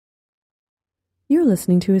You're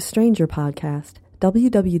listening to a Stranger podcast.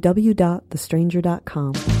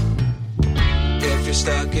 www.thestranger.com. If you're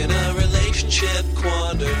stuck in a relationship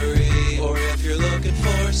quandary, or if you're looking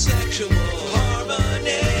for sexual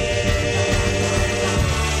harmony,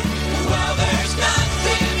 well, there's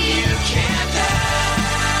nothing you can't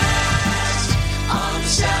ask on the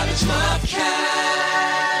Savage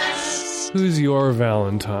Lovecast. Who's your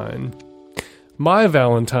Valentine? My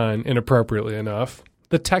Valentine, inappropriately enough,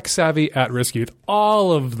 the tech-savvy at-risk youth.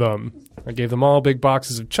 All of them. I gave them all big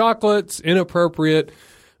boxes of chocolates, inappropriate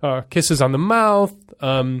kisses on the mouth,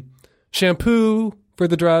 shampoo for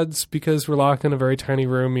the dreads because we're locked in a very tiny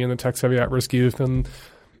room, me and the tech-savvy at-risk youth, and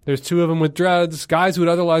there's two of them with dreads. Guys who would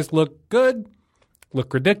otherwise look good,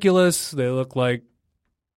 look ridiculous. They look like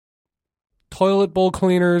toilet bowl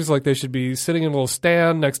cleaners, like they should be sitting in a little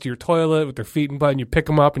stand next to your toilet with their feet in bed, and you pick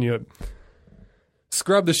them up and you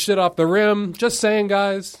scrub the shit off the rim. Just saying,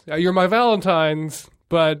 guys, you're my Valentines,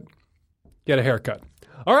 but get a haircut.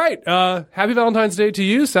 All right, happy Valentine's Day to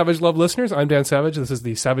you, Savage Love listeners. I'm Dan Savage. This is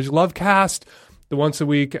the Savage Love Cast, the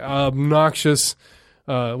once-a-week obnoxious,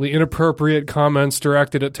 inappropriate comments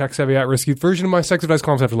directed at tech-savvy at-risk youth version of my sex advice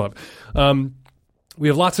column, Savage Love. We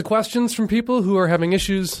have lots of questions from people who are having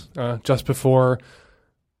issues just before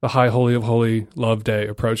the high holy of holy love day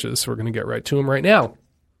approaches, so we're going to get right to them right now.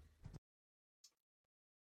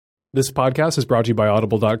 This podcast is brought to you by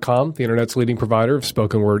Audible.com, the internet's leading provider of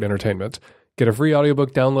spoken word entertainment. Get a free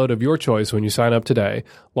audiobook download of your choice when you sign up today.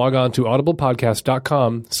 Log on to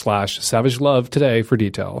audiblepodcast.com/savagelove today for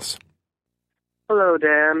details. Hello,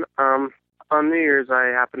 Dan. On New Year's, I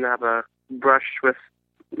happened to have a brush with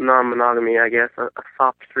non-monogamy, I guess, a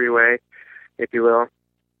soft three-way, if you will.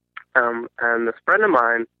 And this friend of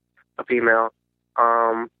mine, a female,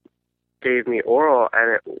 gave me oral,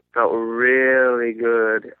 and it felt really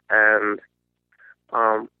good. And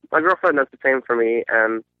my girlfriend does the same for me,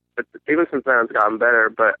 and even since then it's gotten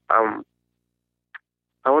better. But I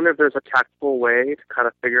wonder if there's a tactful way to kind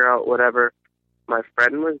of figure out whatever my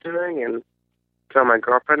friend was doing and tell my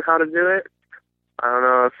girlfriend how to do it. I don't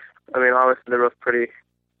know if, obviously they're both pretty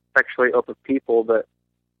sexually open people, but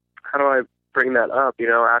how do I bring that up?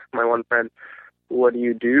 Ask my one friend, what do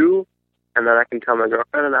you do? And then I can tell my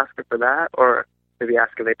girlfriend and ask her for that, or maybe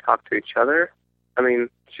ask if they talk to each other.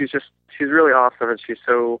 She's really awesome, and she's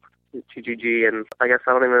so GGG, and I guess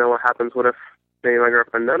I don't even know what happens. What if maybe my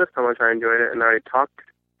girlfriend noticed how much I enjoyed it and already talked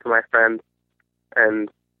to my friend and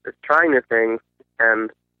is trying new things, and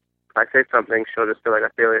if I say something, she'll just feel like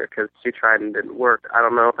a failure because she tried and didn't work. I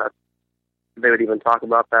don't know if they would even talk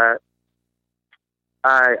about that.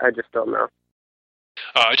 I just don't know.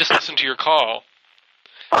 I just listened to your call.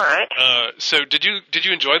 All right. So did you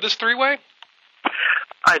enjoy this three-way?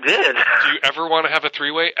 I did. Do you ever want to have a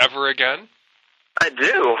three-way ever again? I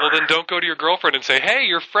do. Well, then don't go to your girlfriend and say, hey,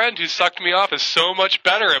 your friend who sucked me off is so much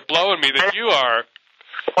better at blowing me than you are.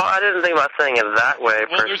 Well, I didn't think about saying it that way,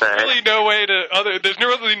 per se. There's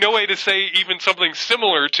really no way to say even something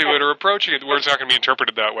similar to it or approaching it where it's not going to be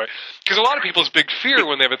interpreted that way. Because a lot of people's big fear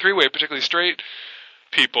when they have a three-way, particularly straight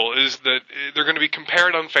people, is that they're going to be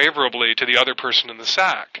compared unfavorably to the other person in the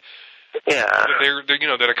sack. Yeah.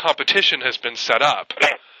 That a competition has been set up.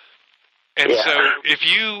 And so if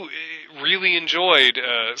you really enjoyed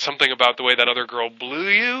something about the way that other girl blew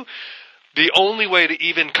you, the only way to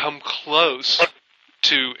even come close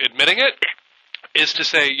to admitting it is to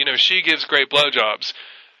say, she gives great blowjobs.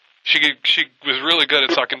 She was really good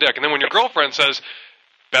at sucking dick. And then when your girlfriend says,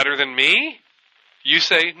 better than me, you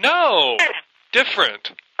say, no.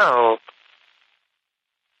 Different. Oh.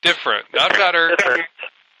 Different. Not better.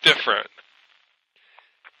 Different.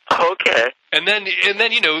 Okay. And then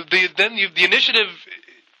the initiative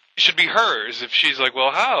should be hers. If she's like,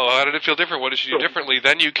 well, how did it feel different? What did she do differently?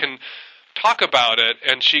 Then you can talk about it,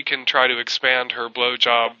 and she can try to expand her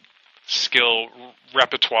blowjob skill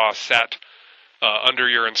repertoire set under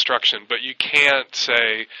your instruction. But you can't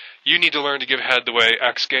say, you need to learn to give head the way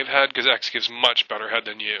X gave head, because X gives much better head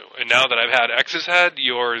than you. And now that I've had X's head,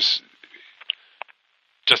 yours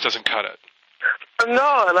just doesn't cut it.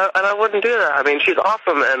 No, and I wouldn't do that. She's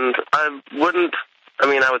awesome, and I would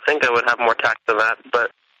think I would have more tact than that,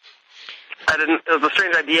 but I didn't. It was a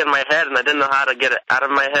strange idea in my head, and I didn't know how to get it out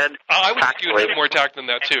of my head. I would think you would have more tact than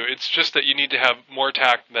that, too. It's just that you need to have more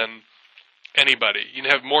tact than anybody. You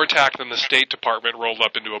have more tact than the State Department rolled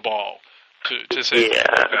up into a ball to say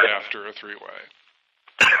after a three-way.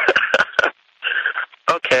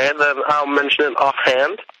 Okay, then I'll mention it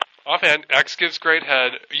offhand. Offhand, X gives great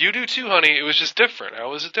head. You do too, honey. It was just different.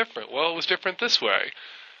 How was it different? Well, it was different this way.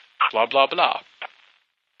 Blah, blah, blah.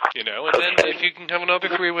 And then if you can have another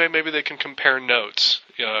three-way, maybe they can compare notes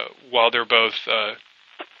while they're both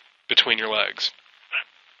between your legs.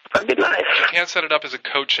 That'd be nice. You can't set it up as a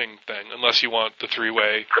coaching thing unless you want the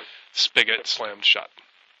three-way spigot slammed shut.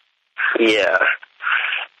 Yeah.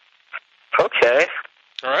 Okay.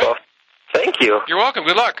 All right. Well, thank you. You're welcome.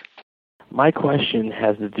 Good luck. My question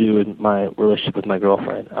has to do with my relationship with my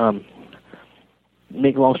girlfriend.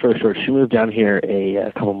 Make a long story short, she moved down here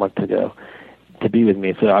a couple months ago to be with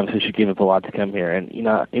me, so obviously she gave up a lot to come here. And, even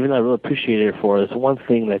though I really appreciated her for it, there's one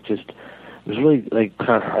thing that just was really,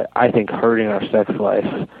 kind of, I think, hurting our sex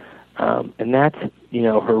life. And that's,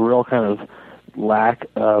 her real kind of lack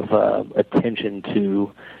of attention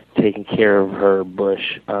to taking care of her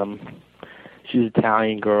bush. She's an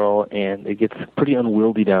Italian girl, and it gets pretty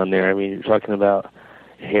unwieldy down there. I mean, you're talking about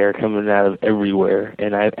hair coming out of everywhere.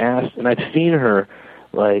 And I've asked, and I've seen her,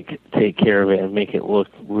 take care of it and make it look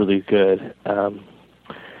really good.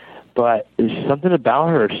 But there's something about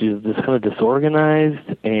her. She's just kind of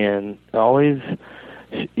disorganized and always,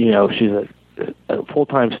 she's a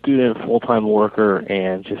full-time student, full-time worker,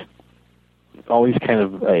 and just always kind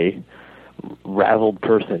of a raveled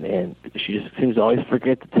person, and she just seems to always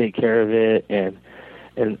forget to take care of it, and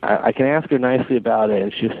I can ask her nicely about it,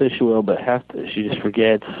 and she'll say she will, but she just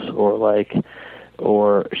forgets, or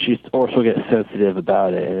she'll get sensitive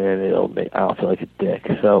about it, and then I'll feel like a dick.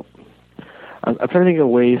 So I'm trying to think of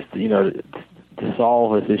ways to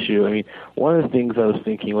solve this issue. I mean, one of the things I was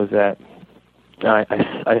thinking was that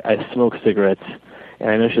I smoke cigarettes, and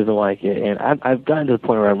I know she doesn't like it. And I've gotten to the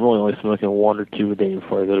point where I'm really only smoking one or two a day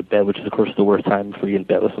before I go to bed, which is, of course, the worst time before you get in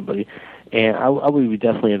bed with somebody. And I would be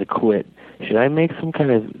definitely to quit. Should I make some kind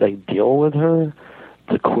of deal with her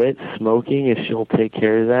to quit smoking if she'll take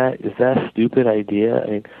care of that? Is that a stupid idea? I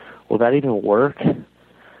mean, will that even work?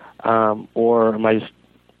 Or am I just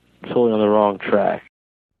totally on the wrong track?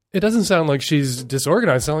 It doesn't sound like she's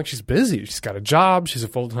disorganized. It sounds like she's busy. She's got a job, she's a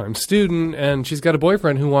full-time student, and she's got a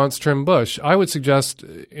boyfriend who wants trim bush. I would suggest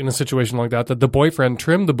in a situation like that the boyfriend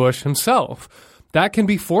trim the bush himself. That can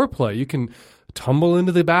be foreplay. You can tumble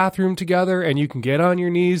into the bathroom together, and you can get on your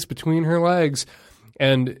knees between her legs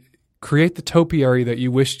and create the topiary that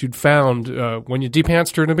you wished you'd found when you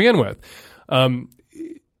depantsed her to begin with.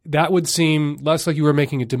 That would seem less like you were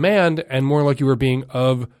making a demand and more like you were being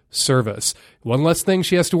of service. One less thing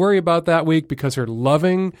she has to worry about that week because her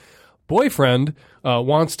loving boyfriend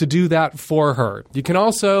wants to do that for her. You can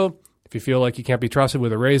also, if you feel like you can't be trusted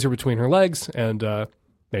with a razor between her legs, and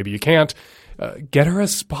maybe you can't, get her a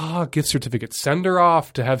spa gift certificate. Send her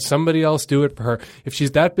off to have somebody else do it for her. If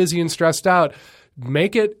she's that busy and stressed out,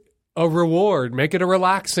 make it a reward. Make it a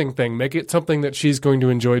relaxing thing. Make it something that she's going to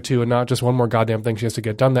enjoy too, and not just one more goddamn thing she has to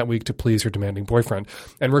get done that week to please her demanding boyfriend.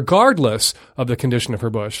 And regardless of the condition of her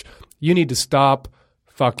bush, you need to stop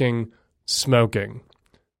fucking smoking.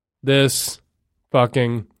 This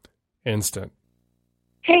fucking instant.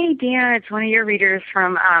 Hey, Dan, it's one of your readers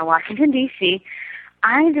from Washington, D.C.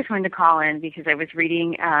 I just wanted to call in because I was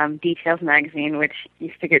reading Details magazine, which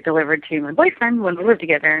used to get delivered to my boyfriend when we lived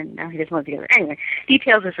together, and now he doesn't live together. Anyway,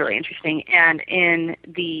 Details is really interesting. And in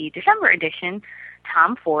the December edition,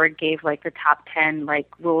 Tom Ford gave the top 10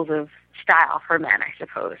 rules of style for men, I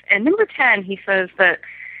suppose. And number 10, he says that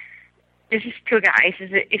this is to a guy. He says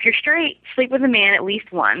that if you're straight, sleep with a man at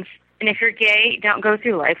least once, and if you're gay, don't go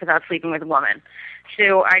through life without sleeping with a woman.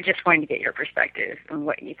 So I just wanted to get your perspective on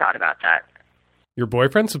what you thought about that. Your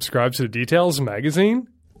boyfriend subscribes to Details magazine?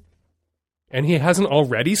 And he hasn't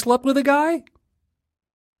already slept with a guy?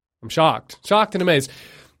 I'm shocked. Shocked and amazed.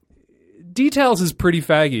 Details is pretty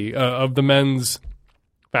faggy of the men's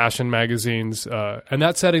fashion magazines. And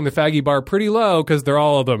that's setting the faggy bar pretty low because they're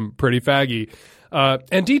all of them pretty faggy.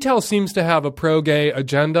 And Details seems to have a pro-gay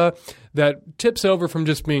agenda that tips over from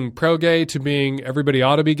just being pro-gay to being everybody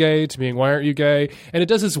ought to be gay to being why aren't you gay? And it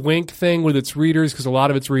does this wink thing with its readers because a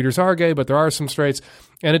lot of its readers are gay, but there are some straights.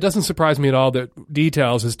 And it doesn't surprise me at all that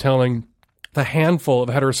Details is telling the handful of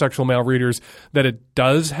heterosexual male readers that it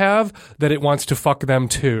does have, that it wants to fuck them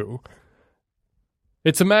too.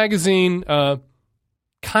 It's a magazine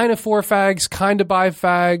kind of for fags, kind of by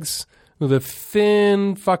fags, with a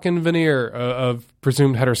thin fucking veneer of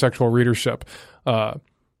presumed heterosexual readership.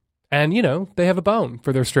 And, they have a bone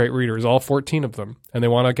for their straight readers, all 14 of them, and they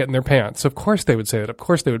want to get in their pants. So of course they would say that. Of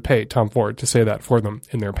course they would pay Tom Ford to say that for them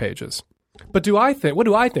in their pages. But what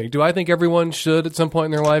do I think? Do I think everyone should at some point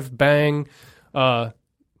in their life bang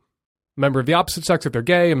member of the opposite sex if they're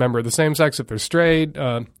gay, a member of the same sex if they're straight,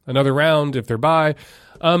 another round if they're bi.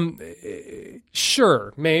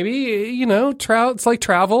 Sure, maybe, it's like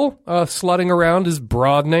travel. Slutting around is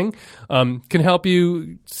broadening. Can help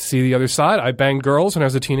you see the other side. I banged girls when I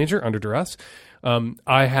was a teenager under duress.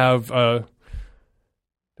 I have, don't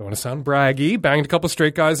want to sound braggy, banged a couple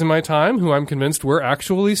straight guys in my time who I'm convinced were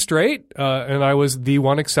actually straight, and I was the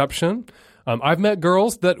one exception. I've met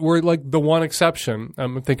girls that were like the one exception.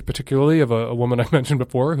 I'm thinking particularly of a woman I mentioned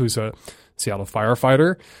before who's a Seattle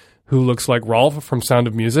firefighter who looks like Rolf from Sound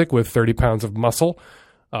of Music with 30 pounds of muscle.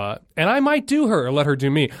 And I might do her or let her do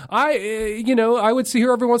me. I would see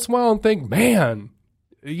her every once in a while and think, man,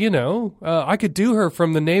 I could do her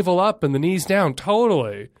from the navel up and the knees down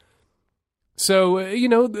totally. So,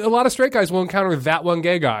 a lot of straight guys will encounter that one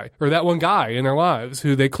gay guy or that one guy in their lives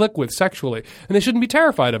who they click with sexually. And they shouldn't be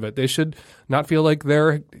terrified of it. They should not feel like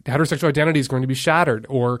their heterosexual identity is going to be shattered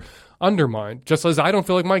or undermined. Just as I don't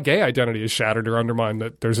feel like my gay identity is shattered or undermined,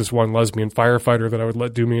 that there's this one lesbian firefighter that I would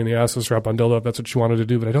let do me in the ass with strap on dildo if that's what she wanted to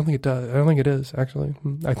do. But I don't think it does. I don't think it is, actually.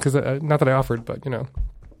 Because not that I offered, but,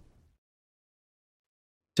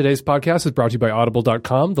 Today's podcast is brought to you by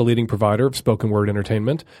Audible.com, the leading provider of spoken word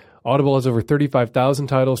entertainment. Audible has over 35,000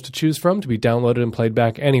 titles to choose from to be downloaded and played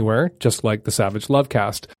back anywhere, just like the Savage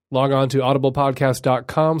Lovecast. Log on to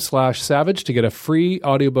audiblepodcast.com/savage to get a free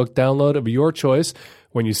audiobook download of your choice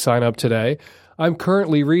when you sign up today. I'm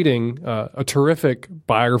currently reading a terrific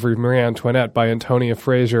biography of Marie Antoinette by Antonia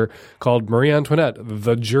Fraser called Marie Antoinette,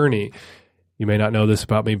 The Journey. You may not know this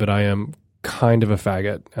about me, but I am kind of a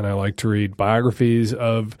faggot, and I like to read biographies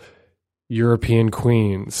of European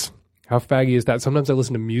queens. How faggy is that? Sometimes I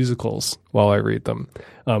listen to musicals while I read them.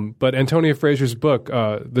 But Antonia Fraser's book,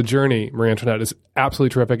 The Journey, Marie Antoinette, is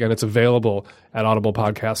absolutely terrific, and it's available at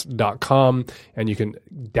audiblepodcast.com, and you can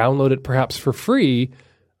download it perhaps for free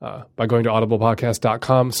by going to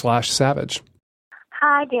audiblepodcast.com/savage.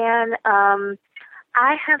 Hi, Dan.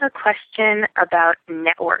 I have a question about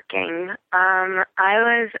networking. I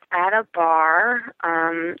was at a bar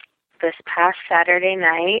this past Saturday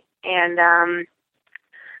night, and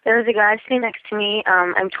there was a guy sitting next to me.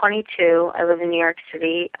 I'm 22. I live in New York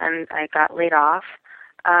City, and I got laid off.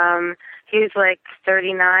 He was like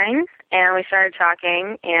 39, and we started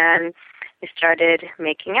talking, and we started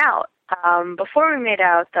making out. Before we made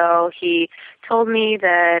out, though, he told me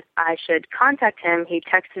that I should contact him. He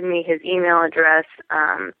texted me his email address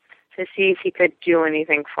to see if he could do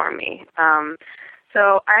anything for me.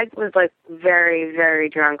 So I was like very, very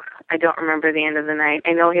drunk. I don't remember the end of the night.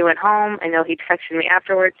 I know he went home. I know he texted me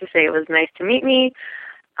afterwards to say it was nice to meet me,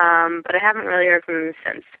 but I haven't really heard from him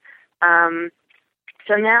since.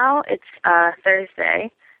 So now it's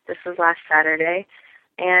Thursday. This was last Saturday.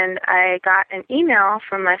 And I got an email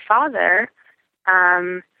from my father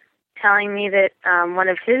telling me that one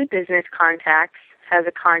of his business contacts has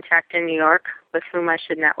a contact in New York with whom I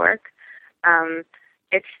should network.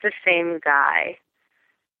 It's the same guy.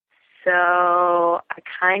 So I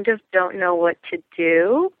kind of don't know what to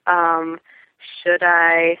do. Should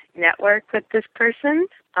I network with this person?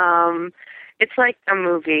 It's like a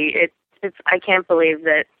movie. It's I can't believe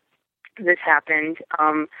that this happened.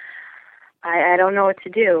 I don't know what to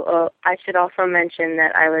do. I should also mention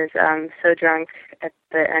that I was so drunk at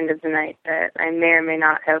the end of the night that I may or may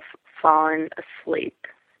not have fallen asleep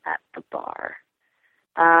at the bar.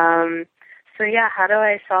 So yeah, how do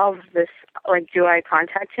I solve this? Like, do I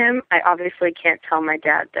contact him? I obviously can't tell my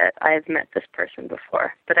dad that I've met this person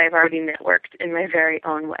before, but I've already networked in my very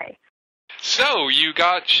own way. So, you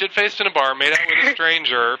got shit-faced in a bar, made out with a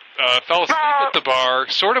stranger, fell asleep at the bar,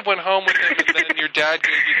 sort of went home with him, and then your dad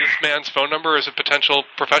gave you this man's phone number as a potential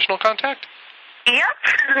professional contact? Yep.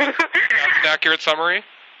 That's an accurate summary?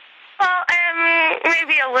 Well,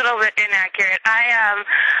 maybe a little bit inaccurate.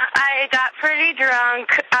 I got pretty drunk.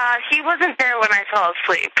 He wasn't there when I fell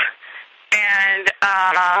asleep. And,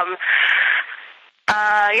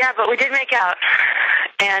 yeah, but we did make out.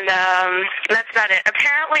 And that's about it.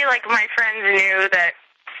 Apparently, like, my friends knew that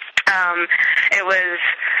it was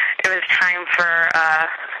time for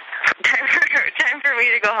me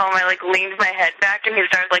to go home. I like leaned my head back, and he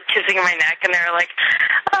started like kissing my neck, and they were like,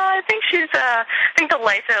 I think the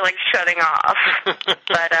lights are like shutting off.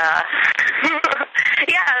 But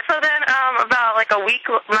yeah. So then about like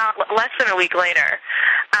less than a week later,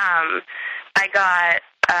 I got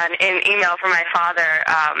an email from my father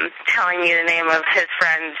telling me the name of his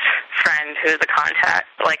friend's friend, who's a contact,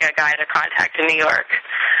 like a guy to contact in New York.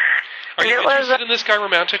 Are you interested in this guy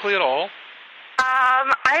romantically at all?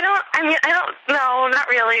 I don't know, not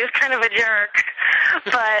really. He was kind of a jerk.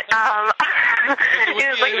 But,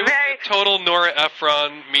 It would be a total Nora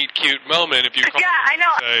Ephron meet cute moment if you call I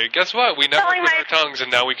know. and say, guess what? We network with our tongues,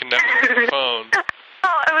 and now we can network with the phone.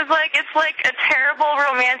 Oh, it was like, it's like a terrible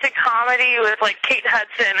romantic comedy with, like, Kate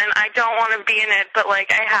Hudson, and I don't want to be in it, but,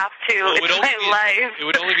 like, I have to. Well, it's my life. It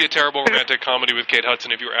would only be a terrible romantic comedy with Kate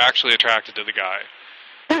Hudson if you were actually attracted to the guy.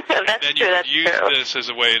 That's then true, you that's could use true. this as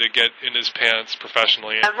a way to get in his pants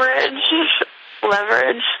professionally. Leverage,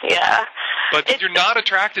 yeah. But if you're not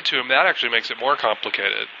attracted to him, that actually makes it more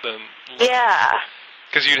complicated. Yeah.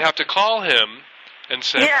 Because you'd have to call him and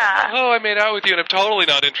say, oh, I made out with you, and I'm totally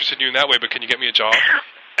not interested in you in that way, but can you get me a job?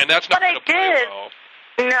 And that's not going to play well.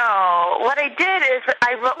 No, what I did is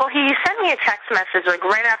he sent me a text message like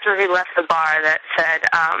right after he left the bar that said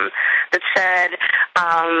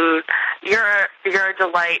you're a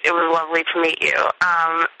delight. It was lovely to meet you.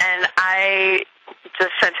 And I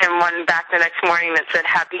just sent him one back the next morning that said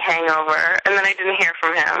happy hangover, and then I didn't hear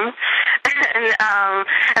from him.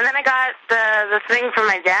 And then I got the thing from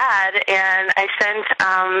my dad, and I sent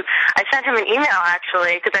him an email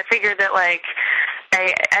actually because I figured that like.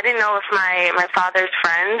 I didn't know if my father's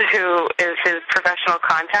friend, who is his professional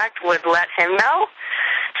contact, would let him know.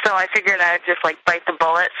 So I figured I'd just, like, bite the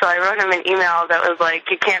bullet. So I wrote him an email that was like,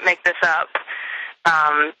 you can't make this up.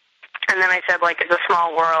 And then I said, like, it's a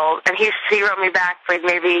small world. And he wrote me back, like,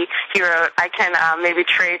 I can maybe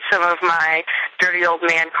trade some of my dirty old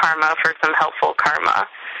man karma for some helpful karma.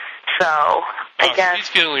 So I guess. He's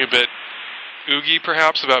feeling a bit oogie,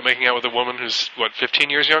 perhaps, about making out with a woman who's,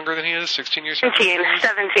 15 years younger than he is? 16 years younger? 17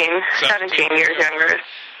 years younger.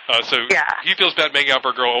 So he feels bad making out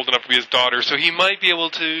for a girl old enough to be his daughter, so he might be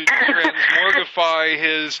able to transmorgify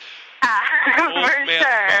his old man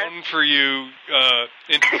phone for you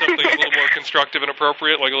into something a little more constructive and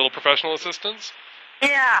appropriate, like a little professional assistance?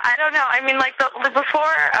 Yeah, I don't know. I mean, like, before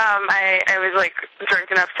I was, like, drunk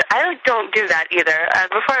enough to... I don't do that either.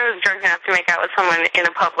 Before I was drunk enough to make out with someone in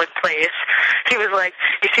a public place, he was like,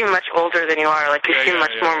 you seem much older than you are. Like, you seem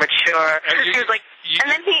much more mature. He was like... and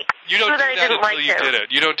then you don't do that until you did it.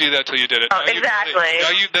 You don't do that till you did it. Oh, exactly.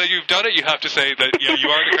 Now you've done it, you have to say that, you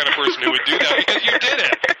are the kind of person who would do that because you did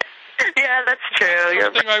it. Yeah, that's true.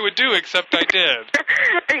 Nothing I would do, except I did.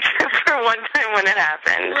 Except for one time when it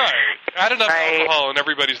happened. Right. Add enough alcohol and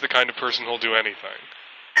everybody's the kind of person who'll do anything.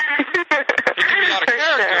 It can be out of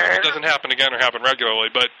character if it doesn't happen again or happen regularly,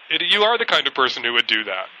 but you are the kind of person who would do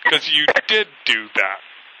that, because you did do that.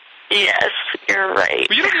 Yes, you're right.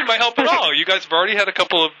 But you don't need my help at all. You guys have already had a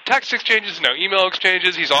couple of text exchanges, now email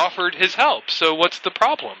exchanges. He's offered his help. So what's the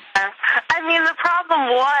problem? I mean, the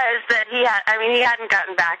problem was that he hadn't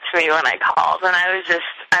gotten back to me when I called, and I was just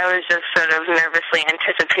sort of nervously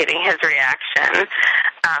anticipating his reaction.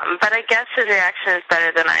 But I guess his reaction is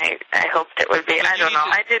better than I hoped it would be. I don't know.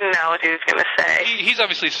 I didn't know what he was going to say. He's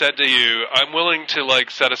obviously said to you, I'm willing to,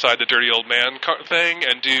 like, set aside the dirty old man thing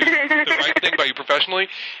and do the right thing by you professionally,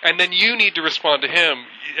 and then you need to respond to him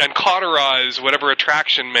and cauterize whatever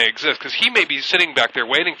attraction may exist, because he may be sitting back there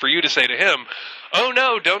waiting for you to say to him, oh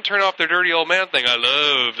no, don't turn off the dirty old man thing. I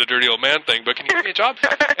love the dirty old man thing, but can you give me a job?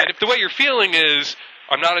 And if the way you're feeling is,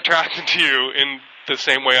 I'm not attracted to you in the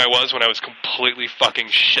same way I was when I was completely fucking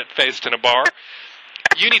shit-faced in a bar,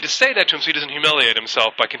 you need to say that to him so he doesn't humiliate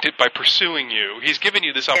himself by pursuing you. He's given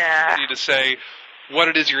you this opportunity to say what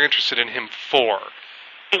it is you're interested in him for.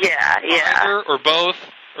 Yeah. Either or both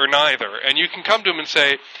or neither. And you can come to him and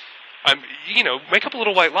say, make up a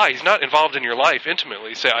little white lie. He's not involved in your life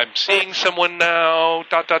intimately. Say, I'm seeing someone now, ...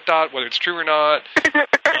 whether it's true or not.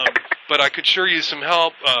 But I could sure use some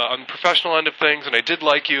help on the professional end of things, and I did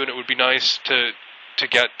like you, and it would be nice to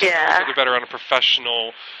get to know each other better on a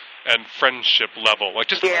professional and friendship level. Like,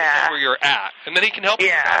 just where you're at. And then he can help you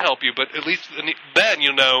or not help you, but at least then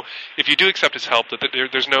you'll know, if you do accept his help, that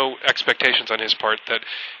there's no expectations on his part that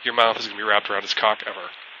your mouth is going to be wrapped around his cock ever.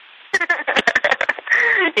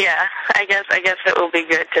 Yeah, I guess it will be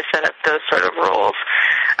good to set up those sort of rules.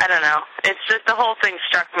 I don't know. It's just, the whole thing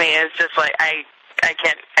struck me as just like, I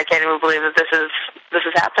can't even believe that this is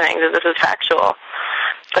happening, that this is factual.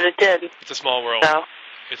 But it did. It's a small world. So,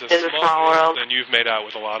 it's a small world, and you've made out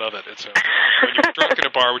with a lot of it. It's when you're drunk in a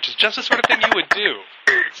bar, which is just the sort of thing you would do.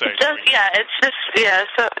 So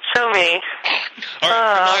me. All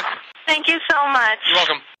right, thank you so much. You're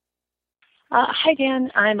welcome. Hi,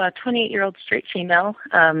 Dan. I'm a 28-year-old straight female.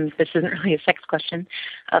 This isn't really a sex question,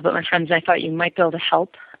 but my friends and I thought you might be able to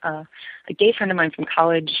help. A gay friend of mine from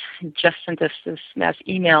college just sent us this mass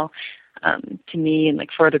email to me and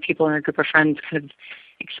like 4 other people in our group of friends, kind of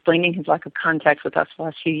explaining his lack of contact with us the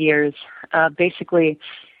last few years. Basically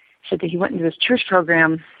said that he went into this church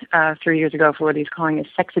program 3 years ago for what he's calling a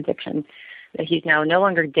sex addiction. that he's now no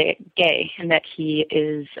longer gay, and that he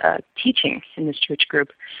is teaching in this church group.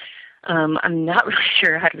 I'm not really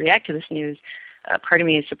sure how to react to this news. Part of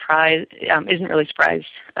me is surprised, isn't really surprised.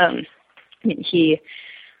 He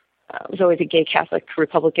was always a gay Catholic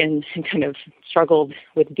Republican and kind of struggled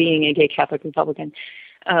with being a gay Catholic Republican.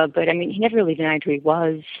 But, he never really denied who he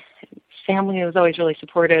was. His family was always really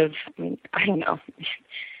supportive. I don't know.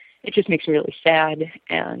 It just makes me really sad,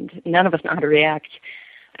 and none of us know how to react.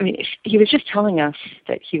 If he was just telling us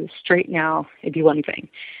that he was straight now, it'd be one thing.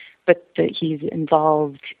 But that he's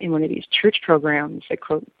involved in one of these church programs that,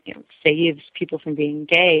 quote, saves people from being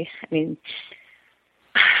gay.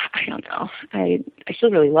 I don't know. I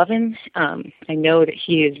still really love him. I know that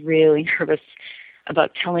he is really nervous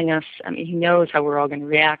about telling us. He knows how we're all going to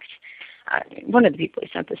react. One of the people he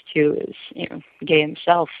sent this to is, gay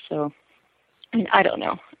himself. So, I don't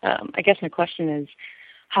know. I guess my question is,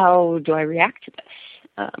 how do I react to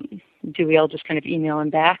this? Do we all just kind of email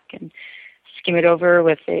him back and skim it over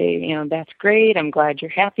with a, that's great, I'm glad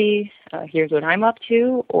you're happy, here's what I'm up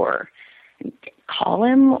to, or call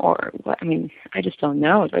him, or what? I just don't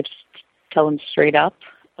know. Do I just tell him straight up?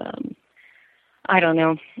 I don't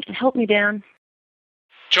know. Help me, Dan.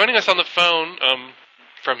 Joining us on the phone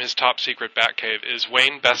from his top secret Batcave is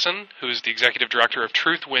Wayne Besson, who's the executive director of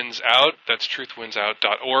Truth Wins Out. That's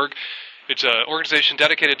truthwinsout.org. It's an organization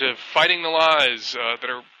dedicated to fighting the lies that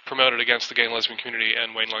are promoted against the gay and lesbian community,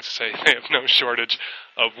 and Wayne likes to say they have no shortage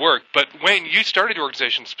of work. But Wayne, you started your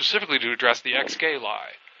organization specifically to address the ex-gay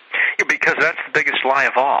lie. Yeah, because that's the biggest lie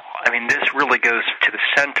of all. This really goes to the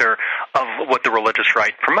center of what the religious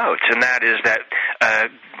right promotes, and that is that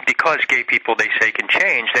because gay people, they say, can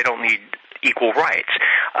change, they don't need equal rights.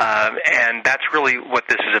 And that's really what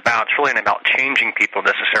this is about. It's really not about changing people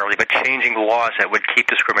necessarily, but changing the laws that would keep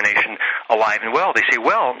discrimination alive and well. They say,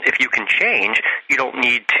 well, if you can change, you don't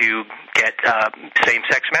need to get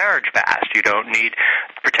same-sex marriage passed. You don't need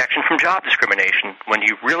protection from job discrimination, when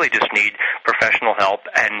you really just need professional help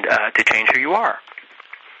and to change who you are.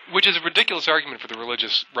 Which is a ridiculous argument for the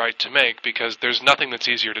religious right to make, because there's nothing that's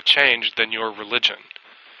easier to change than your religion.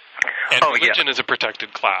 And religion is a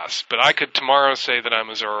protected class. But I could tomorrow say that I'm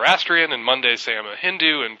a Zoroastrian, and Monday say I'm a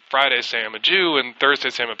Hindu, and Friday say I'm a Jew, and Thursday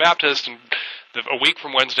say I'm a Baptist, and a week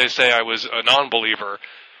from Wednesday say I was a non-believer,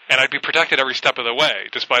 and I'd be protected every step of the way,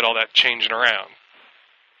 despite all that changing around.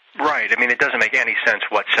 Right. It doesn't make any sense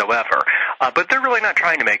whatsoever. But they're really not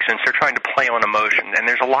trying to make sense. They're trying to play on emotion. And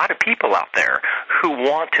there's a lot of people out there who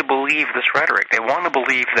want to believe this rhetoric. They want to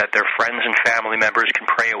believe that their friends and family members can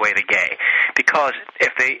pray away the gay. Because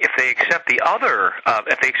if they accept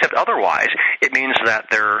if they accept otherwise, it means that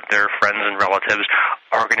their friends and relatives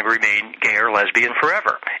are going to remain gay or lesbian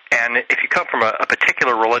forever. And if you come from a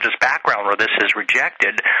particular religious background where this is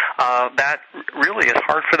rejected, that really is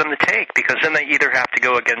hard for them to take, because then they either have to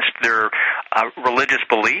go against their religious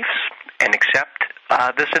beliefs and accept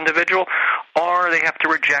this individual, or they have to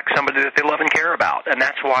reject somebody that they love and care about. And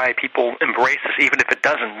that's why people embrace this, even if it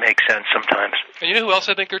doesn't make sense sometimes. And you know who else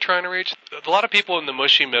I think they're trying to reach? A lot of people in the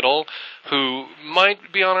mushy middle who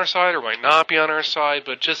might be on our side or might not be on our side,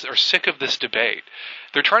 but just are sick of this debate.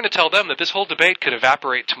 They're trying to tell them that this whole debate could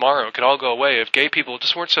evaporate tomorrow, it could all go away if gay people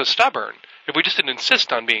just weren't so stubborn, if we just didn't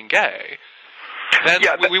insist on being gay. Then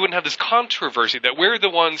we wouldn't have this controversy, that we're the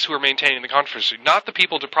ones who are maintaining the controversy, not the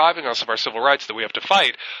people depriving us of our civil rights that we have to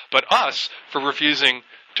fight, but us for refusing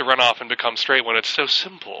to run off and become straight when it's so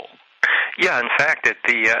simple. Yeah, in fact, at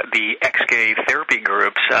the ex-gay therapy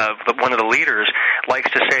groups, one of the leaders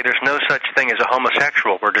likes to say there's no such thing as a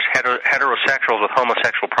homosexual. We're just heterosexuals with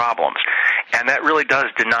homosexual problems. And that really does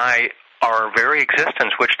deny our very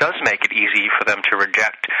existence, which does make it easy for them to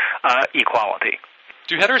reject equality.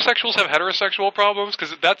 Do heterosexuals have heterosexual problems?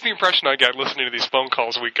 Because that's the impression I get listening to these phone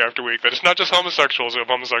calls week after week, that it's not just homosexuals who have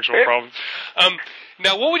homosexual problems.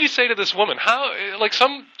 Now, what would you say to this woman? How,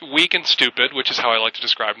 some weak and stupid, which is how I like to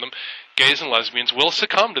describe them, gays and lesbians will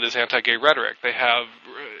succumb to this anti-gay rhetoric. They have,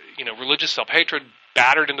 religious self-hatred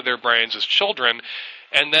battered into their brains as children,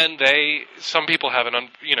 and then some people have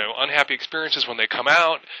unhappy experiences when they come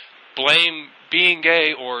out, blame being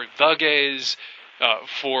gay or the gays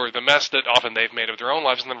for the mess that often they've made of their own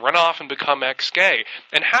lives, and then run off and become ex-gay.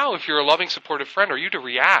 And how, if you're a loving, supportive friend, are you to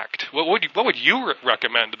react? What would you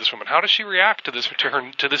recommend to this woman? How does she react to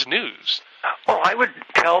this news? Well, I would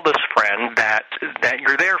tell this friend that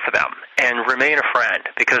you're there for them and remain a friend,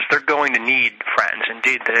 because they're going to need friends.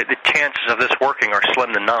 Indeed, the chances of this working are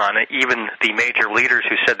slim to none. Even the major leaders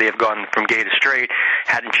who said they have gone from gay to straight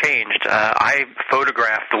hadn't changed. I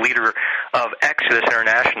photographed the leader of Exodus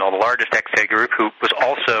International, the largest ex-gay group, who was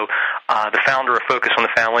also the founder of Focus on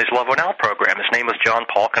the Family's Love Without program. His name was John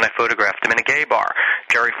Polk, and I photographed him in a gay bar.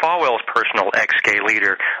 Jerry Falwell's personal ex-gay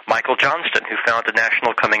leader, Michael Johnston, who founded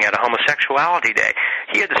National Coming Out of Homosexuality Day.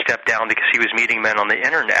 He had to step down because he was meeting men on the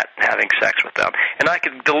internet and having sex with them. And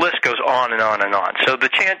the list goes on and on and on. So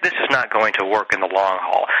this is not going to work in the long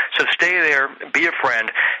haul. So stay there, be a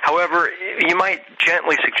friend. However, you might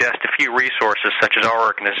gently suggest a few resources, such as our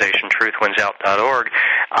organization, TruthWinsOut.org,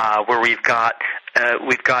 where we've got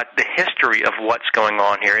the history of what's going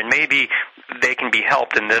on here, and maybe they can be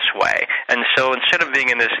helped in this way. And so instead of being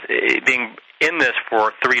in this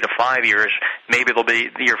for 3 to 5 years, maybe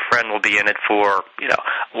your friend will be in it for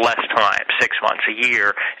less time, 6 months, a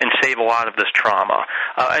year, and save a lot of this trauma.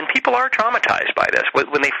 And people are traumatized by this.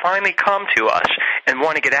 When they finally come to us and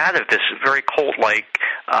want to get out of this very cult-like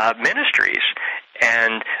ministries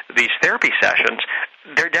and these therapy sessions,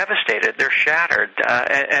 they're devastated, they're shattered,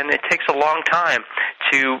 and it takes a long time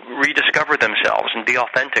to rediscover themselves and be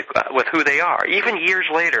authentic with who they are. Even years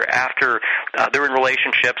later, after they're in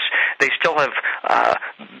relationships, they still have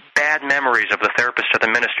bad memories of the therapist or the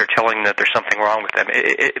minister telling them that there's something wrong with them.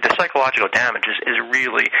 The psychological damage is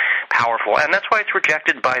really powerful, and that's why it's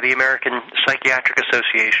rejected by the American Psychiatric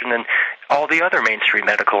Association and all the other mainstream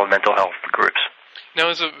medical and mental health groups. Now,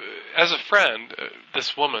 as a friend,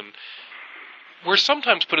 this woman, we're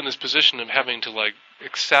sometimes put in this position of having to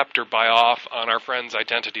accept or buy off on our friends'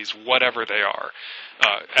 identities, whatever they are,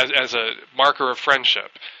 as a marker of friendship.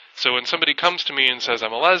 So when somebody comes to me and says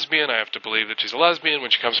I'm a lesbian, I have to believe that she's a lesbian. When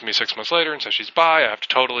she comes to me 6 months later and says she's bi, I have to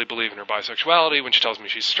totally believe in her bisexuality. When she tells me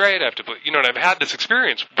she's straight, I have to believe. And I've had this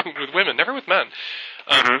experience with women, never with men,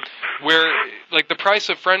 where the price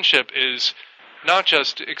of friendship is not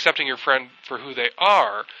just accepting your friend for who they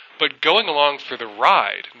are, but going along for the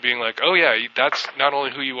ride and being like, oh yeah, that's not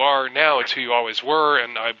only who you are now, it's who you always were,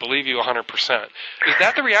 and I believe you 100%. Is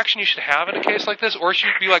that the reaction you should have in a case like this? Or should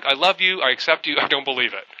you be like, I love you, I accept you, I don't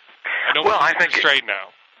believe it. I think you're straight now.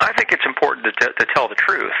 I think it's important to tell the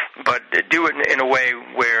truth, but do it in a way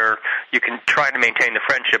where you can try to maintain the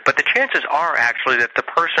friendship. But the chances are actually that the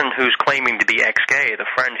person who's claiming to be ex-gay, the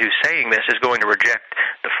friend who's saying this, is going to reject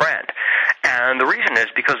the friend. And the reason is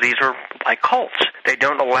because these are like cults. They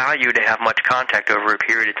don't allow you to have much contact over a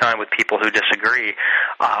period of time with people who disagree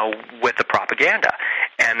with the propaganda.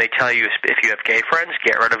 And they tell you if you have gay friends,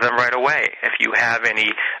 get rid of them right away. If you have any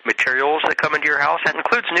materials that come into your house, that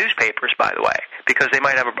includes newspapers, by the way, because they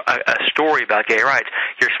might have a story about gay rights,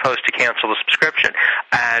 you're supposed to cancel the subscription.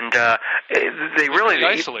 And they really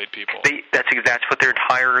isolate people. That's what their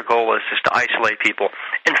entire goal is to isolate people.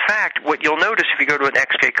 In fact, what you'll notice if you go to an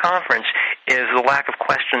ex-gay conference is the lack of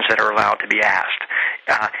questions that are allowed to be asked.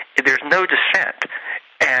 There's no dissent.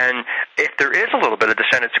 And if there is a little bit of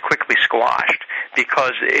dissent, it's quickly squashed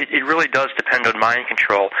because it really does depend on mind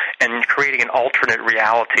control and creating an alternate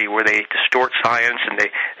reality where they distort science and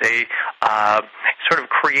they sort of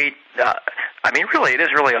create. Really, it is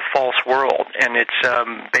really a false world, and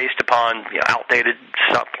it's based upon outdated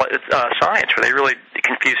science, where they really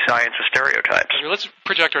confuse science with stereotypes. Let's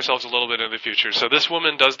project ourselves a little bit into the future. So this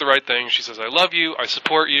woman does the right thing. She says, I love you, I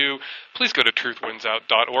support you. Please go to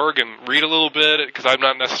truthwinsout.org and read a little bit, because I'm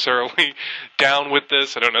not necessarily down with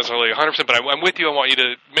this. I don't necessarily 100%, but I'm with you. I want you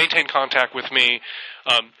to maintain contact with me.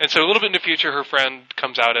 And so a little bit in the future, her friend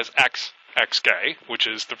comes out as ex-gay, which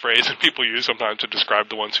is the phrase that people use sometimes to describe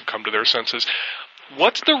the ones who come to their senses.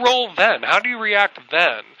 What's the role then? How do you react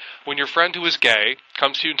then when your friend who is gay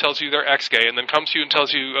comes to you and tells you they're ex-gay, and then comes to you and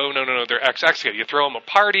tells you, oh, no, they're ex-gay? You throw them a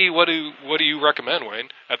party? What do you recommend, Wayne,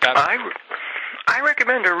 at that point? I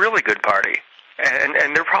recommend a really good party.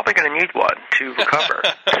 And they're probably going to need one to recover.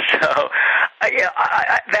 So,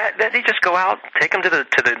 they just go out, take them to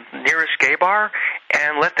the nearest gay bar,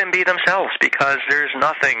 and let them be themselves. Because there's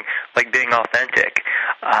nothing like being authentic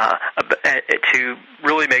to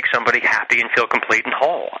really make somebody happy and feel complete and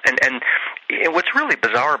whole. And what's really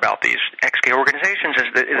bizarre about these ex-gay organizations is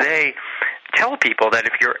that they tell people that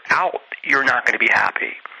if you're out, you're not going to be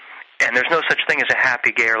happy. And there's no such thing as a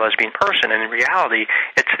happy gay or lesbian person. And in reality,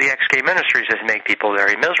 it's the ex-gay ministries that make people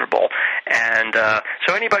very miserable. And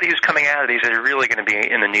so anybody who's coming out of these is really going to be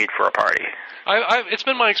in the need for a party. It's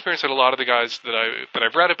been my experience that a lot of the guys that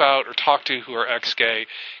I've read about or talked to who are ex-gay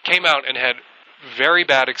came out and had very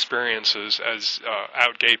bad experiences as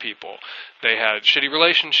out gay people. They had shitty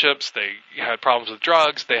relationships. They had problems with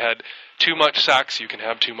drugs. They had too much sex. You can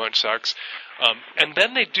have too much sex. And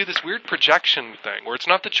then they do this weird projection thing where it's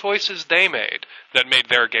not the choices they made that made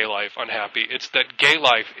their gay life unhappy. It's that gay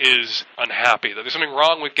life is unhappy, that there's something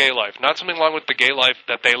wrong with gay life, not something wrong with the gay life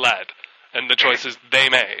that they led and the choices they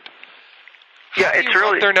made. Yeah, it's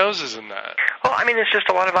really their noses in that. Well, I mean, it's just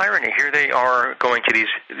a lot of irony. Here they are going to these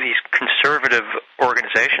conservative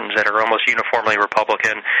organizations that are almost uniformly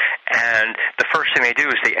Republican, and the first thing they do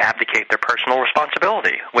is they abdicate their personal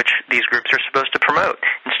responsibility, which these groups are supposed to promote.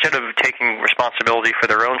 Instead of taking responsibility for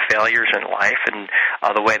their own failures in life and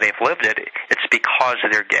the way they've lived it, it's because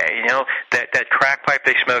they're gay. You know, that crack pipe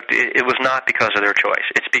they smoked, it was not because of their choice.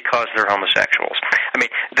 It's because they're homosexuals. I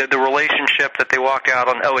mean, the relationship that they walked out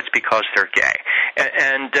on, it's because they're gay.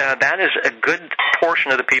 And that is a good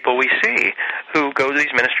portion of the people we see who go to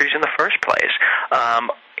these ministries in the first place.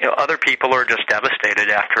 Other people are just devastated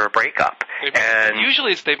after a breakup.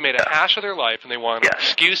 Usually they've made a hash of their life, and they want an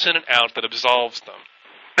excuse in and out that absolves them.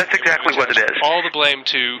 That's exactly what it is. All the blame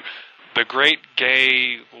to the great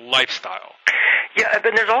gay lifestyle. Yeah,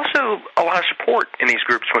 but there's also a lot of support in these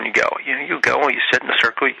groups when you go. You go, you sit in the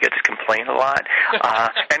circle, you get to complain a lot,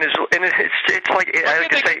 and it's like I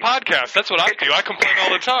can say podcast. That's what I do. I complain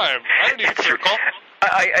all the time. I don't need a circle.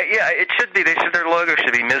 It should be. Their logo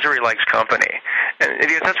should be "Misery Likes Company," and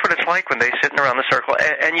that's what it's like when they sitting around the circle.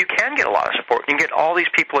 And you can get a lot of support. You can get all these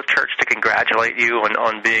people at church to congratulate you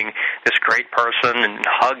on being this great person and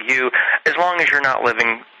hug you, as long as you're not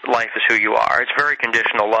living life as who you are. It's very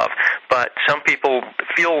conditional love, but some people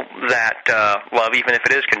feel that love, even if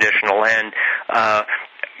it is conditional, and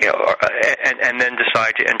then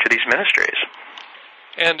decide to enter these ministries.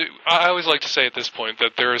 And I always like to say at this point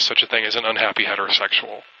that there is such a thing as an unhappy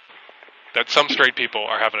heterosexual. That some straight people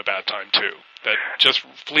are having a bad time, too. That just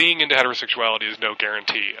fleeing into heterosexuality is no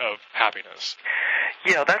guarantee of happiness.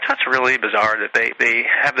 Yeah, that's what's really bizarre, that they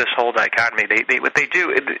have this whole dichotomy. What they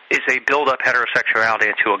do is they build up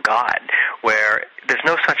heterosexuality into a god, where there's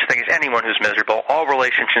no such thing as anyone who's miserable. All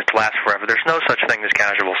relationships last forever. There's no such thing as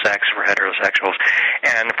casual sex for heterosexuals.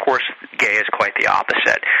 And, of course, gay is quite the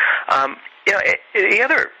opposite. The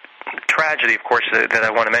other tragedy, of course, that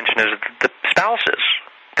I want to mention is the spouses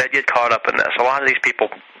that get caught up in this. A lot of these people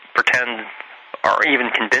pretend or even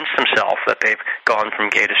convince themselves that they've gone from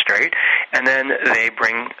gay to straight, and then they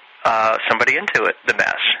bring somebody into it, the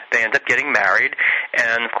mess. They end up getting married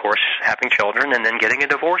and, of course, having children and then getting a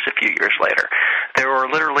divorce a few years later. There are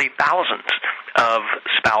literally thousands of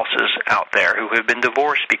spouses out there who have been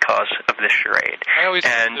divorced because of this charade. I always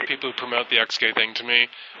say the people who promote the ex-gay thing to me,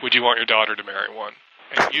 would you want your daughter to marry one?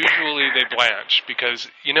 And usually they blanch because,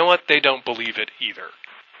 you know what, they don't believe it either.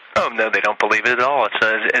 Oh, no, they don't believe it at all. It's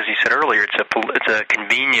as you said earlier, it's a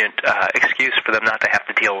convenient excuse for them not to have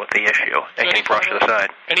to deal with the issue and can brush it aside.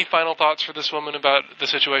 Any final thoughts for this woman about the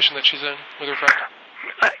situation that she's in with her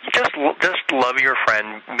friend? Just love your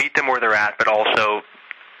friend, meet them where they're at, but also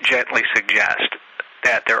gently suggest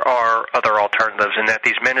that there are other alternatives and that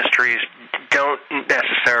these ministries don't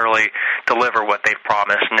necessarily deliver what they've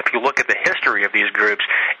promised. And if you look at the history of these groups,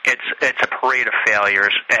 it's a parade of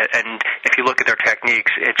failures. And if you look at their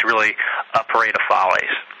techniques, it's really a parade of follies.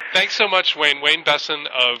 Thanks so much, Wayne. Wayne Besson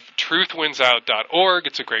of truthwinsout.org.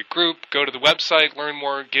 It's a great group. Go to the website, learn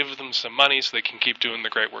more, give them some money so they can keep doing the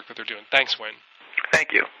great work that they're doing. Thanks, Wayne.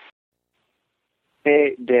 Thank you.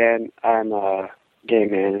 Hey, Dan. I'm a gay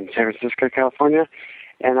man in San Francisco, California,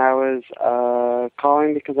 and I was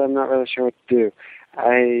calling because I'm not really sure what to do.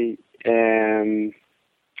 I am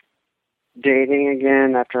dating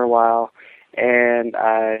again after a while, and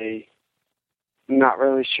I'm not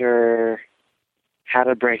really sure how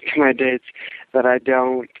to break my dates that I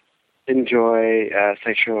don't enjoy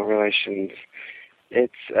sexual relations.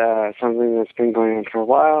 It's something that's been going on for a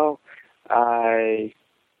while. I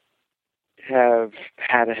have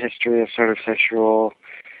had a history of sort of sexual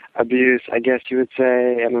abuse, I guess you would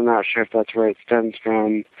say, and I'm not sure if that's where it stems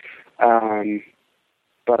from.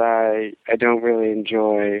 But I don't really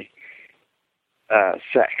enjoy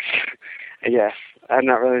sex, I guess. I'm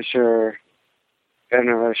not really sure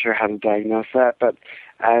how to diagnose that, but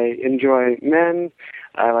I enjoy men.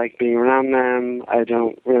 I like being around them. I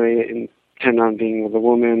don't really intend on being with a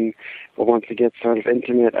woman, but once it gets sort of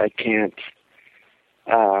intimate, I can't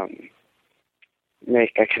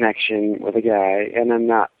make a connection with a guy, and I'm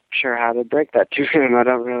not sure how to break that to him. I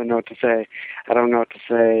don't really know what to say. I don't know what to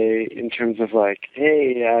say in terms of like,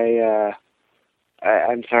 hey,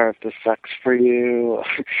 I'm sorry if this sucks for you.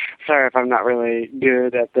 Sorry if I'm not really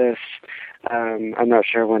good at this. I'm not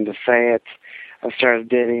sure when to say it. I've started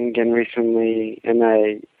dating again recently, and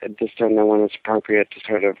I just don't know when it's appropriate to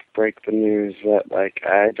sort of break the news that, like,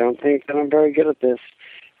 I don't think that I'm very good at this,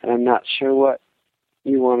 and I'm not sure what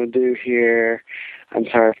you want to do here. I'm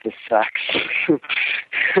sorry if this sucks.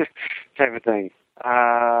 Type of thing.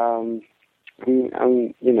 I'm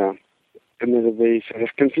admittedly sort of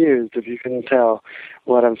confused, if you can tell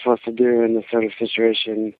what I'm supposed to do in this sort of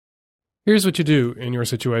situation. Here's what you do in your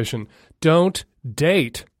situation. Don't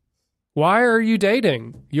date. Why are you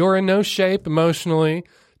dating? You're in no shape emotionally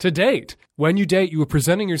to date. When you date, you are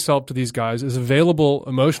presenting yourself to these guys as available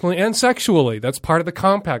emotionally and sexually. That's part of the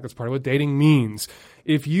compact. That's part of what dating means.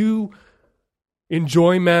 If you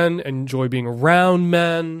enjoy men and enjoy being around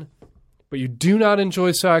men, but you do not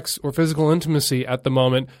enjoy sex or physical intimacy at the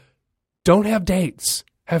moment, don't have dates.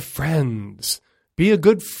 Have friends. Be a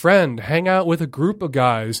good friend. Hang out with a group of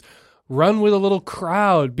guys. Run with a little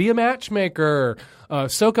crowd. Be a matchmaker.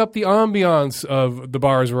 Soak up the ambiance of the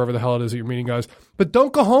bars, wherever the hell it is that you're meeting guys. But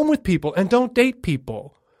don't go home with people and don't date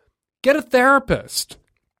people. Get a therapist.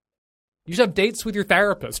 You should have dates with your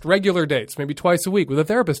therapist, regular dates, maybe twice a week with a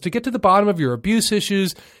therapist to get to the bottom of your abuse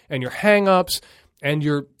issues and your hang-ups and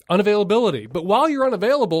your unavailability. But while you're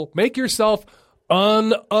unavailable, make yourself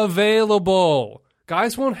unavailable.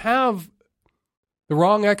 Guys won't have the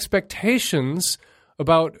wrong expectations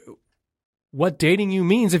about what dating you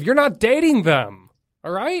means if you're not dating them.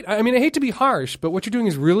 All right? I mean, I hate to be harsh, but what you're doing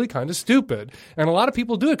is really kind of stupid. And a lot of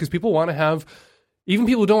people do it because people want to have, even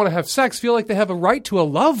people who don't want to have sex feel like they have a right to a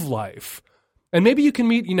love life. And maybe you can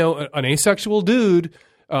meet, an asexual dude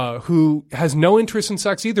who has no interest in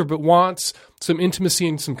sex either, but wants some intimacy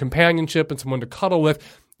and some companionship and someone to cuddle with.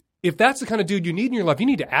 If that's the kind of dude you need in your life, you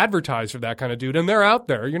need to advertise for that kind of dude. And they're out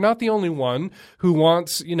there. You're not the only one who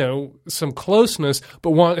wants, some closeness,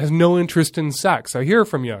 but has no interest in sex. I hear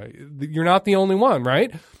from you. You're not the only one,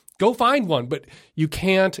 right? Go find one. But you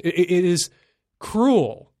can't. It is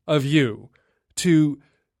cruel of you to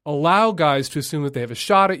allow guys to assume that they have a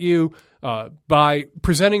shot at you by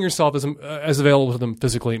presenting yourself as available to them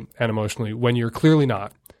physically and emotionally when you're clearly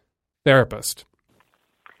not. Therapist.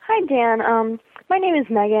 Hi, Dan. My name is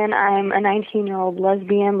Megan. I'm a 19-year-old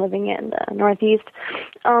lesbian living in the Northeast.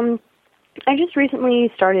 I just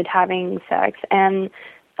recently started having sex, and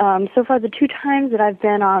so far the 2 times that I've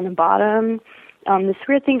been on the bottom, this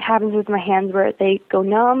weird thing happens with my hands where they go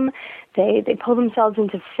numb, they pull themselves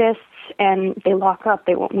into fists, and they lock up,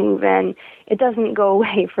 they won't move, and it doesn't go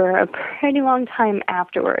away for a pretty long time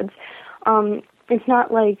afterwards. It's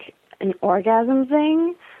not like an orgasm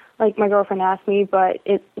thing, like my girlfriend asked me, but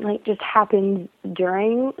it just happened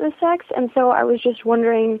during the sex. And so I was just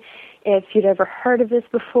wondering if you'd ever heard of this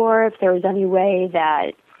before, if there was any way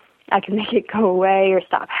that I could make it go away or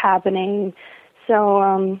stop happening.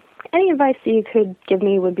 So any advice that you could give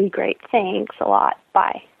me would be great. Thanks a lot.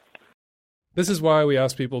 Bye. This is why we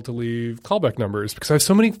ask people to leave callback numbers, because I have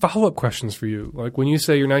so many follow-up questions for you. Like when you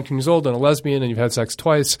say you're 19 years old and a lesbian and you've had sex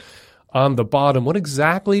twice, on the bottom, what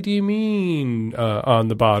exactly do you mean on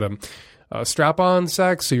the bottom? Strap-on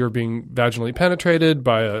sex, so you're being vaginally penetrated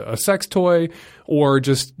by a sex toy, or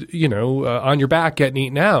just, on your back getting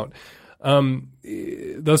eaten out?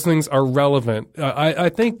 Those things are relevant. I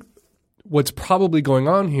think what's probably going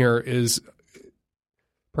on here is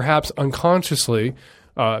perhaps unconsciously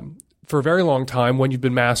for a very long time when you've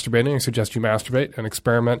been masturbating, I suggest you masturbate and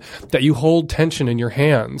experiment, that you hold tension in your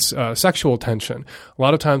hands, sexual tension. A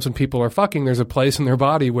lot of times when people are fucking, there's a place in their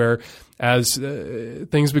body where as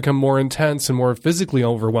things become more intense and more physically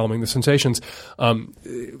overwhelming, the sensations,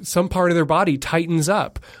 some part of their body tightens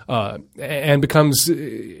up and becomes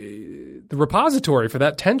the repository for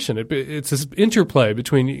that tension. It's this interplay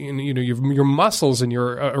between your muscles and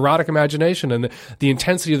your erotic imagination and the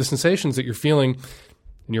intensity of the sensations that you're feeling,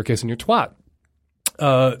 in your case, in your twat.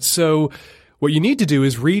 So what you need to do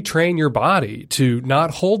is retrain your body to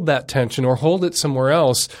not hold that tension or hold it somewhere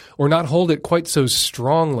else or not hold it quite so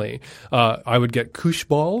strongly. I would get koosh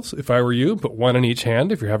balls if I were you, but one in each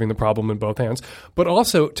hand if you're having the problem in both hands. But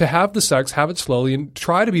also to have the sex, have it slowly, and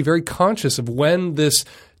try to be very conscious of when this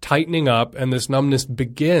tightening up and this numbness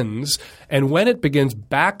begins. And when it begins,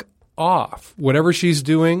 back off. Whatever she's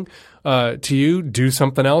doing to you, do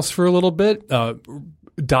something else for a little bit.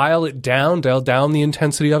 Dial down the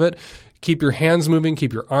intensity of it. Keep your hands moving,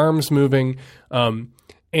 keep your arms moving,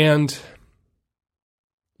 and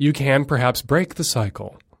you can perhaps break the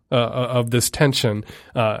cycle of this tension.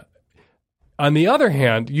 On the other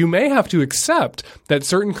hand, you may have to accept that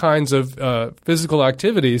certain kinds of physical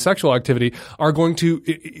activity, sexual activity, are going to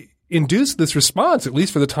induce this response, at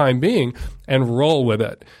least for the time being, and roll with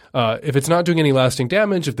it. If it's not doing any lasting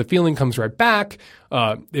damage, if the feeling comes right back,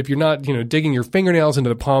 if you're not, digging your fingernails into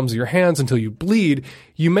the palms of your hands until you bleed,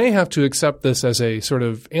 you may have to accept this as a sort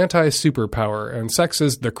of anti-superpower. And sex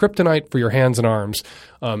is the kryptonite for your hands and arms.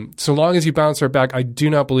 So long as you bounce right back, I do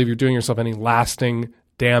not believe you're doing yourself any lasting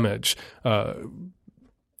damage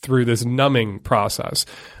through this numbing process.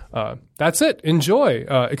 That's it. Enjoy.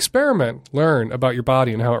 Experiment. Learn about your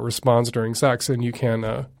body and how it responds during sex, and you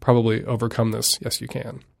can probably overcome this. Yes, you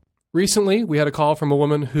can. Recently, we had a call from a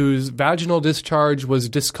woman whose vaginal discharge was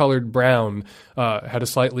discolored brown, had a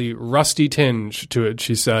slightly rusty tinge to it,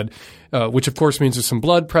 she said, which of course means there's some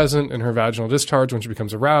blood present in her vaginal discharge when she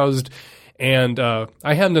becomes aroused. And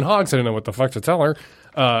I hemmed and hawed, so I didn't know what the fuck to tell her.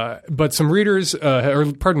 But some readers,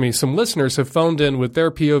 some listeners have phoned in with their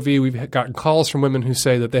POV. We've gotten calls from women who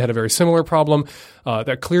say that they had a very similar problem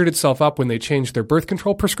that cleared itself up when they changed their birth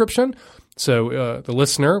control prescription. So the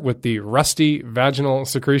listener with the rusty vaginal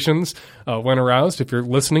secretions, when aroused, if you're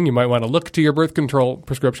listening, you might want to look to your birth control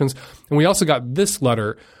prescriptions. And we also got this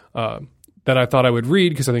letter that I thought I would read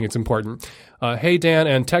because I think it's important. Hey, Dan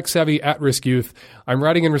and tech-savvy at-risk youth. I'm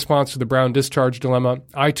writing in response to the brown discharge dilemma.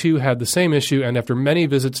 I, too, had the same issue, and after many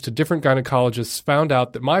visits to different gynecologists, found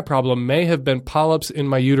out that my problem may have been polyps in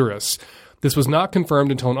my uterus. This was not confirmed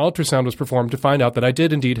until an ultrasound was performed to find out that I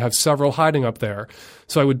did indeed have several hiding up there.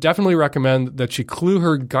 So I would definitely recommend that she clue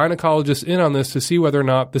her gynecologist in on this to see whether or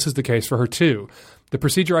not this is the case for her, too. The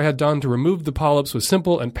procedure I had done to remove the polyps was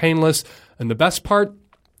simple and painless, and the best part,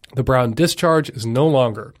 the brown discharge is no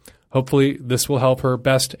longer. Hopefully, this will help her.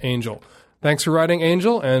 Best, Angel. Thanks for writing,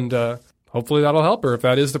 Angel, and hopefully that'll help her if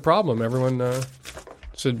that is the problem. Everyone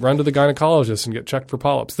should run to the gynecologist and get checked for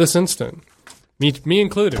polyps this instant. Me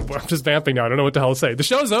included. Well, I'm just vamping now. I don't know what the hell to say. The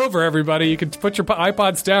show's over, everybody. You can put your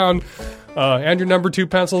iPods down and your number 2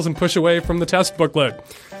 pencils and push away from the test booklet.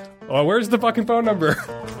 Oh, where's the fucking phone number?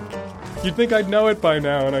 You'd think I'd know it by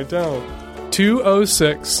now, and I don't.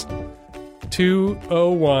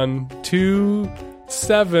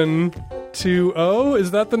 206-201-2720.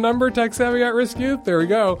 Is that the number, Tech Savvy at Risk Youth? There we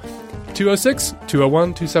go.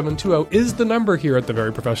 206-201-2720 is the number here at the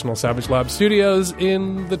Very Professional Savage Lab Studios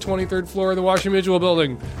in the 23rd floor of the Washington Mutual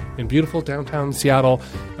Building in beautiful downtown Seattle.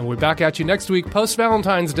 And we'll be back at you next week,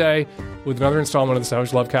 post-Valentine's Day, with another installment of the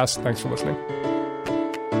Savage Lovecast. Thanks for listening.